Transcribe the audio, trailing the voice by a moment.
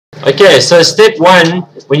Okay, so step one,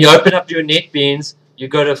 when you open up your NetBeans, you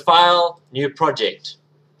go to File, New Project.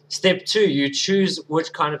 Step two, you choose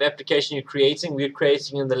which kind of application you're creating. We're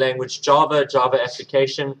creating in the language Java, Java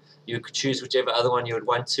application. You could choose whichever other one you would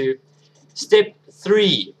want to. Step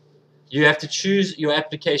three, you have to choose your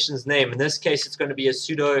application's name. In this case, it's going to be a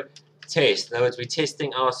pseudo test. In other words, we're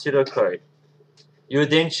testing our pseudo code. You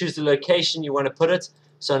would then choose the location you want to put it.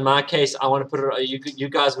 So in my case, I want to put it. You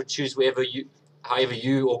guys would choose however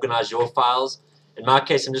you organize your files. In my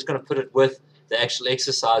case, I'm just going to put it with the actual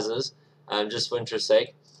exercises, just for interest's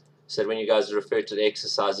sake. So that when you guys refer to the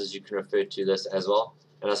exercises, you can refer to this as well.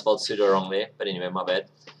 And I spelled pseudo wrong there, but anyway, my bad.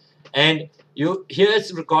 And here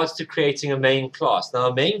it's regards to creating a main class. Now,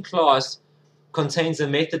 a main class contains a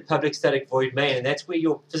method public static void main, and that's where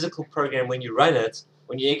your physical program, when you run it,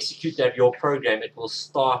 when you execute that your program, it will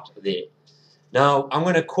start there. Now, I'm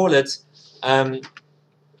going to call it,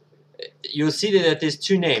 you'll see there that there's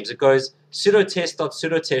two names. It goes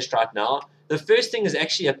pseudotest.pseudotest right now. The first thing is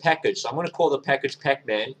actually a package. So I'm going to call the package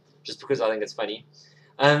Pacman, just because I think it's funny.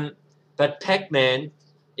 But Pacman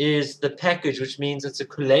is the package, which means it's a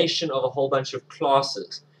collation of a whole bunch of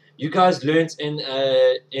classes. You guys learned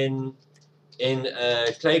in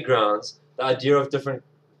Playgrounds the idea of different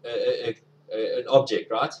an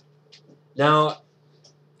object, right? Now,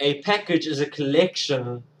 a package is a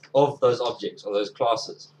collection of those objects or those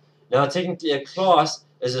classes. Now, technically, a class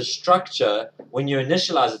is a structure when you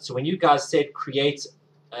initialize it. So when you guys said create,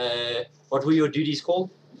 what were your duties called?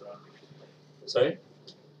 Sorry?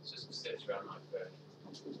 It's just steps around my code.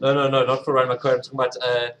 No, not for run my code. I'm talking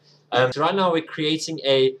about. So right now we're creating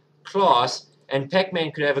a class, and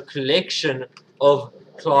Pacman could have a collection of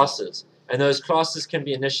classes, and those classes can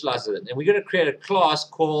be initialized with it. And we're going to create a class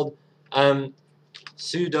called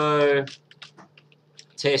Pseudo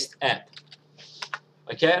Test App.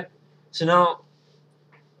 Okay, so now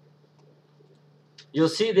you'll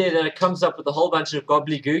see there that it comes up with a whole bunch of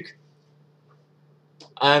gobbledygook.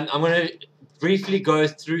 I'm going to briefly go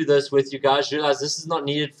through this with you guys. Realize this is not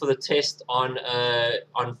needed for the test on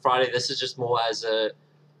Friday. This is just more as a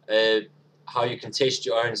how you can test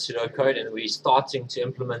your own pseudocode, and we're starting to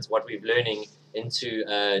implement what we're learning into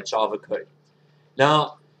Java code.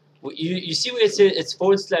 Now, you see where it's /*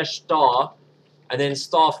 and then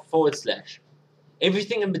 */.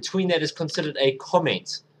 Everything in between that is considered a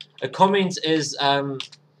comment. A comment is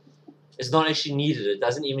not actually needed. It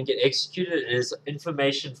doesn't even get executed. It is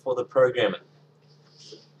information for the programmer.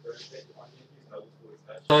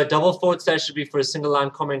 So // should be for a single line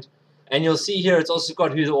comment. And you'll see here it's also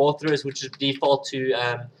got who the author is, which is default to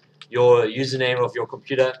your username of your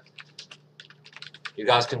computer. You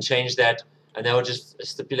guys can change that, and that will just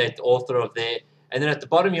stipulate the author of there. And then at the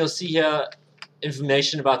bottom you'll see here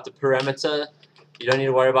information about the parameter. You don't need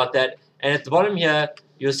to worry about that. And at the bottom here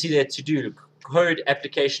you'll see there to do code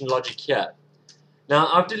application logic here. Now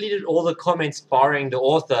I've deleted all the comments barring the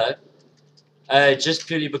author, just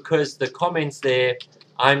purely because the comments there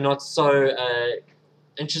I'm not so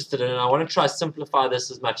interested in, and I want to try to simplify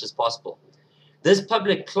this as much as possible. This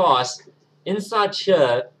public class inside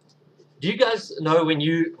here, do you guys know when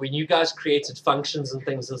you guys created functions and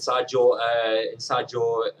things inside your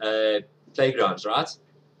playgrounds, right?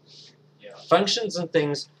 Yeah. Functions and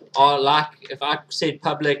things are like if I said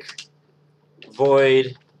public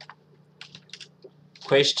void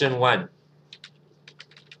question1.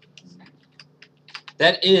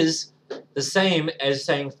 That is the same as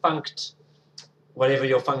saying funct whatever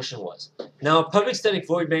your function was. Now, public static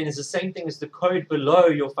void main is the same thing as the code below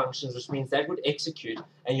your functions, which means that would execute,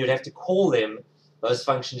 and you'd have to call them, those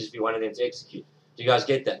functions, if you wanted them to execute. Do you guys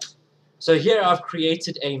get that? So here I've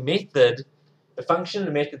created a method, a function and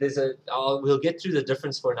a method. We'll get through the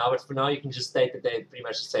difference for now, but for now you can just state that they're pretty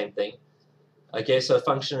much the same thing. Okay, so a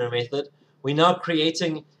function and a method. We're now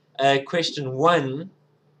creating question1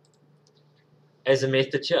 as a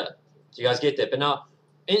method here. Do you guys get that? But now,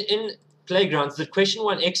 in Playgrounds, the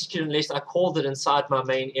question1 execute unless I called it inside my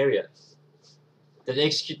main area. Did it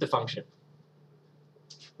execute the function?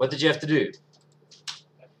 What did you have to do?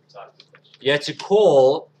 You had to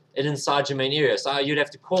call it inside your main area. So you'd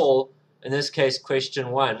have to call, in this case,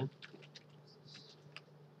 question1.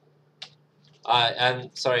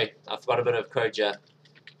 I'm sorry, I forgot a bit of code here.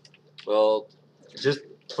 Well, just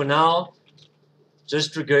for now,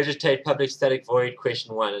 just regurgitate public static void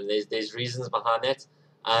question1, and there's reasons behind that.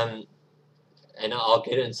 And I'll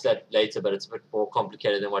get into that later, but it's a bit more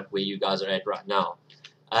complicated than where you guys are at right now.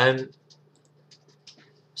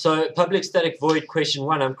 So public static void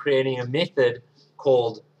question1, I'm creating a method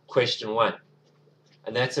called question1,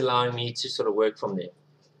 and that's allowing me to sort of work from there.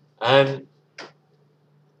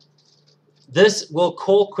 This will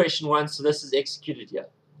call question 1, so this is executed here.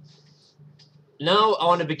 Now I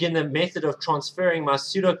want to begin the method of transferring my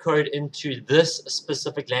pseudocode into this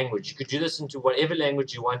specific language. You could do this into whatever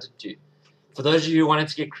language you wanted to. For those of you who wanted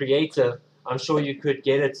to get creative, I'm sure you could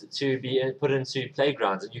get it to be put into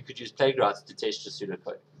Playgrounds, and you could use Playgrounds to test your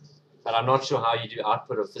pseudocode. But I'm not sure how you do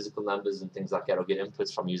output of physical numbers and things like that, or get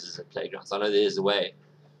inputs from users in Playgrounds. I know there is a way,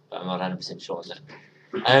 but I'm not 100% sure on that.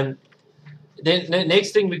 Then the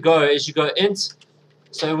next thing we go is you go int.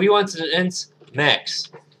 So we wanted an int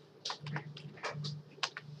max.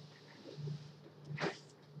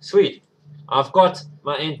 Sweet. I've got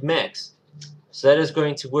my int max. So that is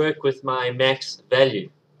going to work with my max value.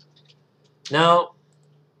 Now,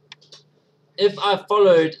 if I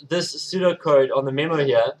followed this pseudocode on the memo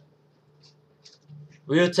here,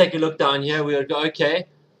 we will take a look down here. We will go, okay,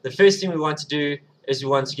 the first thing we want to do is we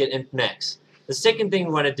want to get int max. The second thing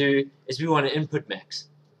we want to do is we want to input max.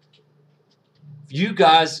 You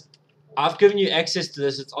guys, I've given you access to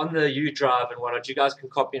this. It's on the U drive and whatnot. You guys can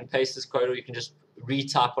copy and paste this code, or you can just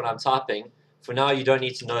retype what I'm typing. For now, you don't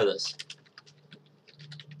need to know this.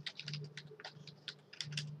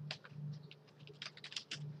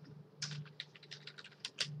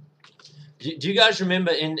 Do you guys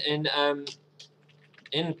remember in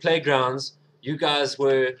Playgrounds, you guys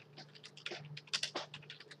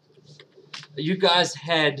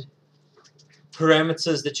had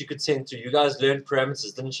parameters that you could send through. You guys learned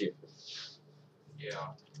parameters, didn't you? Yeah.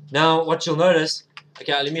 Now, what you'll notice,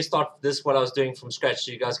 okay, let me start this, what I was doing from scratch,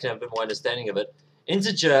 so you guys can have a bit more understanding of it.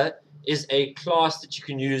 Integer is a class that you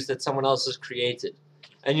can use that someone else has created.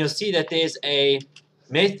 And you'll see that there's a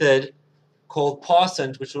method called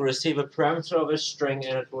parsent, which will receive a parameter of a string,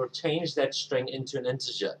 and it will change that string into an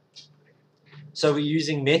integer. So we're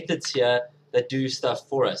using methods here that do stuff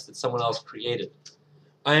for us, that someone else created.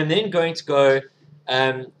 I am then going to go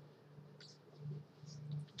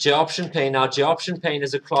JOptionPane. Now, JOptionPane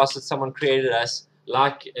is a class that someone created us,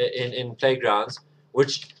 like in Playgrounds,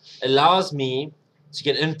 which allows me to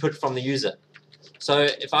get input from the user. So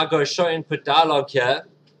if I go show input dialog here,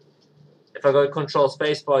 if I go control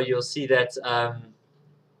spacebar, you'll see that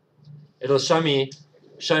it'll show me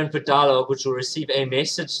show input dialog, which will receive a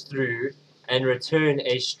message through and return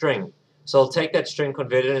a string. So I'll take that string,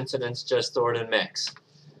 convert it into an integer, store it in max.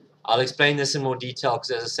 I'll explain this in more detail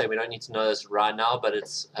because, as I say, we don't need to know this right now, but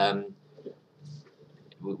it's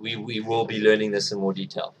we will be learning this in more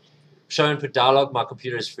detail. Show input dialog. My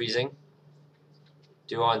computer is freezing.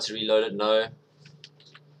 Do I want to reload it? No.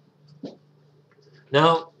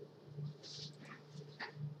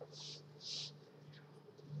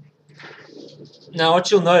 Now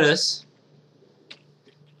what you'll notice.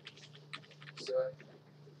 So,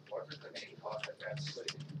 what is the main class that that's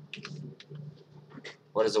splitting?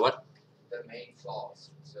 What is it? What? The main class.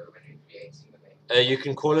 So when you're creating the main. You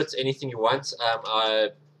can call it anything you want.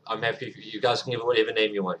 I'm happy. You guys can give it whatever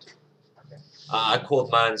name you want. Okay. I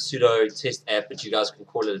called mine Pseudo Test App, but you guys can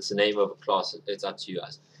call it. It's the name of a class. It's up to you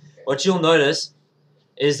guys. Okay. What you'll notice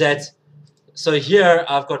is that, so here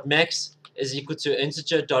I've got max is equal to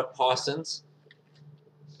integer.parsent,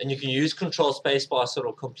 and you can use control spacebar, so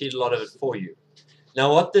it'll complete a lot of it for you.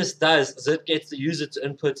 Now what this does is it gets the user to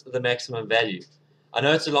input the maximum value. I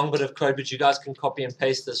know it's a long bit of code, but you guys can copy and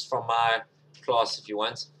paste this from my class if you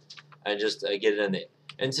want, and just get it in there.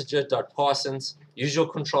 Integer.parsent, use your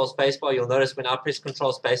control spacebar. You'll notice when I press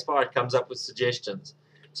control spacebar, it comes up with suggestions.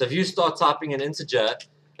 So if you start typing an integer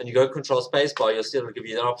and you go control spacebar, you'll see it'll give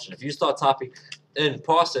you that option. If you start typing in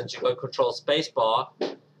parsent, you go control spacebar,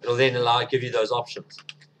 it'll then give you those options.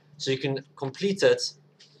 So you can complete it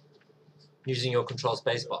using your control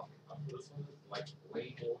spacebar.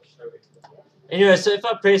 Anyway, so if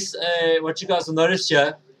I press what you guys will notice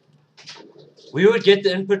here, we would get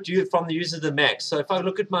the input from the user the max. So if I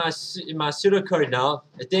look at my pseudocode now,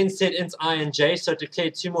 it then said int I and j, so it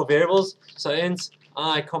declared 2 more variables. So int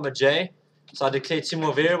I comma j. So I declared 2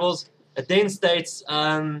 more variables. It then states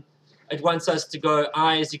it wants us to go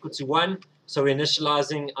I is equal to 1. So we're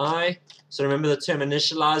initializing I. So remember the term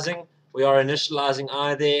initializing. We are initializing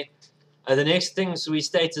I there. The next thing we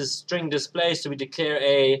state is string display. So we declare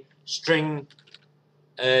a string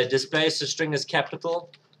display. So string is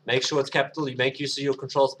capital. Make sure it's capital. You make use of your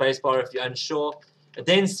control spacebar if you're unsure. It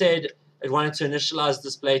then said it wanted to initialize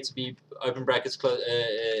display to be open brackets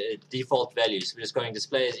default value. So we're just going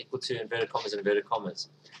display is equal to inverted commas.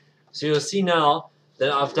 So you'll see now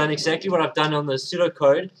that I've done exactly what I've done on the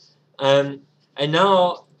pseudocode. And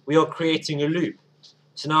now we are creating a loop.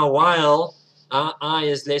 So now while I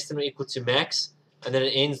is less than or equal to max, and then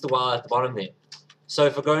it ends the while at the bottom there. So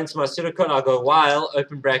if I go into my pseudocode, I'll go while,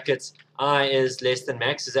 open brackets, I is less than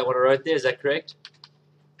max. Is that what I wrote there? Is that correct?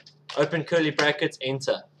 Open curly brackets,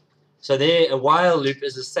 enter. So there, a while loop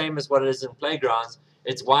is the same as what it is in Playgrounds.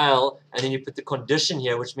 It's while, and then you put the condition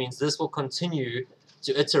here, which means this will continue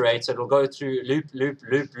to iterate. So it will go through loop, loop,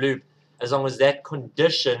 loop, loop, as long as that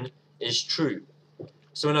condition is true.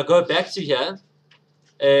 So when I go back to here,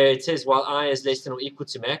 it says while I is less than or equal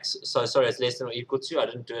to max. So sorry, it's less than or equal to. I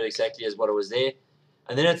didn't do it exactly as what it was there.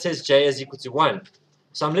 And then it says j is equal to 1.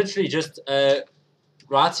 So I'm literally just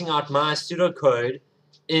writing out my pseudocode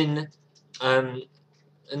in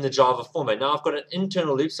the Java format. Now I've got an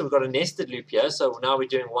internal loop, so we've got a nested loop here. So now we're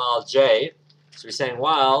doing while j. So we're saying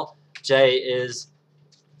while j is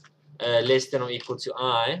less than or equal to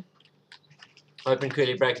I, open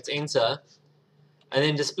curly brackets, enter, and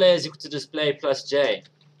then display is equal to display plus j.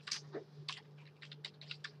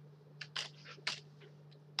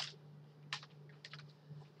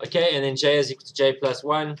 Okay, and then j is equal to j plus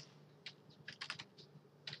 1.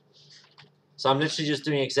 So I'm literally just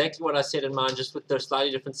doing exactly what I said in mine, just with the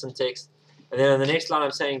slightly different syntax. And then on the next line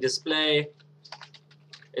I'm saying display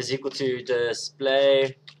is equal to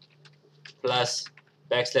display plus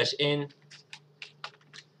backslash n.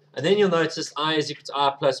 And then you'll notice I is equal to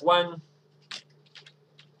I plus 1,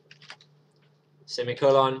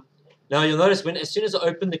 semicolon. Now you'll notice as soon as I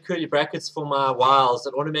open the curly brackets for my whiles,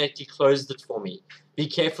 it automatically closed it for me. Be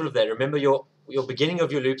careful of that. Remember your beginning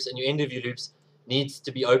of your loops and your end of your loops needs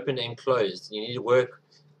to be open and closed. You need to work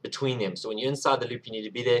between them. So when you're inside the loop, you need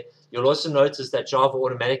to be there. You'll also notice that Java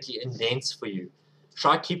automatically indents for you.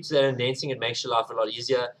 Try keep to that indenting. It makes your life a lot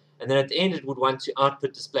easier. And then at the end, it would want to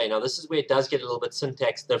output display. Now this is where it does get a little bit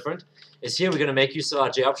syntax different. Is here we're going to make use of our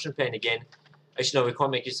J option pane again. Actually, no, we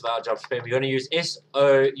can't make use of our J option pane. We're going to use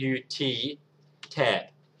SOUT tab.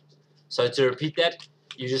 So to repeat that,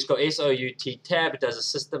 you just go SOUT tab. It does a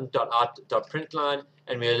system.out.println,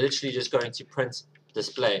 and we're literally just going to print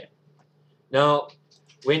display. Now,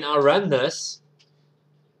 when I run this,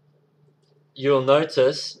 you'll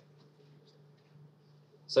notice,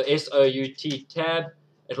 so SOUT tab,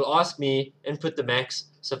 it will ask me input the max.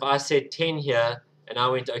 So if I said 10 here and I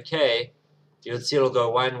went OK, you'll see it'll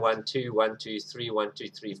go 1, 1, 2, 1, 2, 3, 1, 2,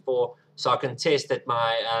 3, 4. So I can test that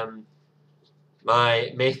my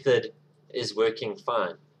my method is working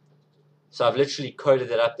fine. So I've literally coded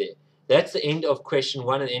that up there. That's the end of question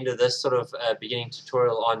 1 and the end of this sort of beginning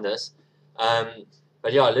tutorial on this.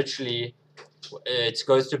 But yeah, literally it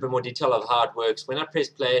goes through a bit more detail of how it works. When I press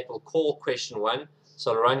play, it will call question 1.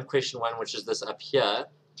 So I'll run question 1, which is this up here.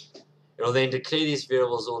 It will then declare these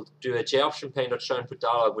variables. It will do a JOptionPane.show input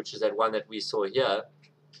dialog, which is that one that we saw here.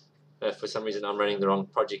 For some reason, I'm running the wrong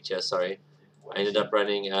project here. Sorry, I ended up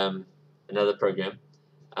running another program.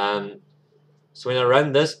 So when I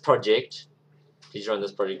run this project, please run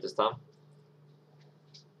this project this time.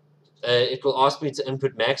 It will ask me to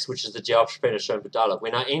input max, which is the JOptionPane.show input dialog.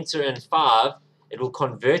 When I enter in 5, it will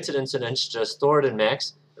convert it into an integer, store it in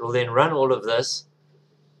max. It will then run all of this.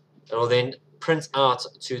 It will then print out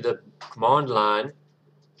to the command line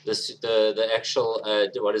the actual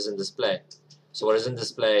what is in display. So what is in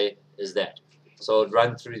display is that. So it'll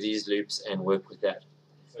run through these loops and work with that.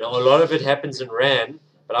 Now a lot of it happens in RAM,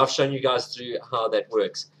 but I've shown you guys through how that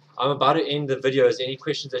works. I'm about to end the video. Is there any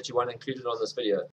questions that you want included on this video?